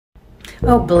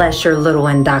Oh, bless your little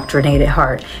indoctrinated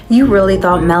heart. You really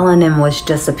thought melanin was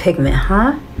just a pigment,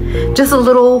 huh? Just a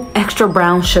little extra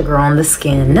brown sugar on the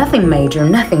skin. Nothing major,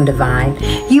 nothing divine.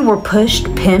 You were pushed,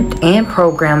 pimped, and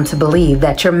programmed to believe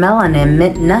that your melanin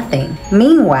meant nothing.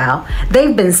 Meanwhile,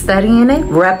 they've been studying it,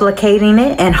 replicating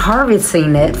it, and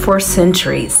harvesting it for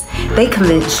centuries. They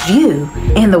convinced you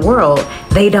and the world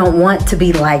they don't want to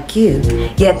be like you.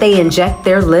 Yet they inject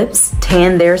their lips,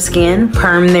 tan their skin,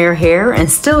 perm their hair, and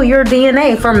steal your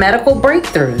DNA for medical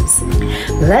breakthroughs.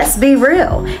 Let's be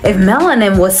real. If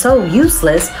melanin was so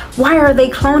useless, why are they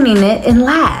cloning it in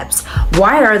labs?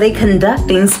 Why are they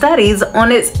conducting studies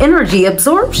on its energy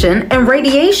absorption and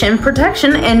radiation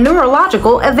protection and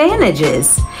neurological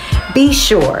advantages? Be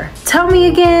sure. Tell me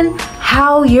again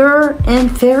how you're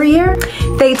inferior?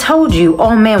 They told you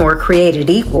all men were created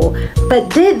equal, but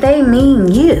did they mean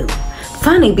you?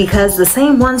 Funny, because the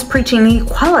same ones preaching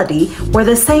equality were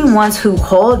the same ones who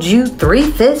called you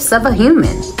 3/5 of a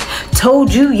human,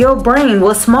 told you your brain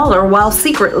was smaller while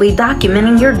secretly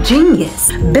documenting your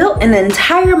genius, built an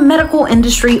entire medical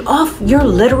industry off your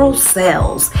literal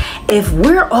cells. If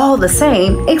we're all the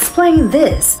same, explain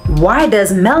this. Why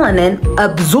does melanin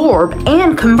absorb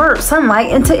and convert sunlight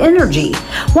into energy?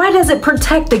 Why does it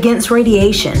protect against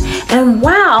radiation? And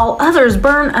while others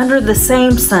burn under the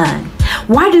same sun?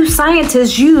 Why do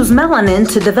scientists use melanin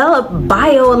to develop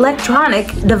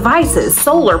bioelectronic devices,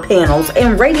 solar panels,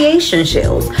 and radiation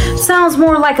shields? Sounds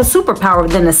more like a superpower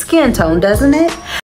than a skin tone, doesn't it?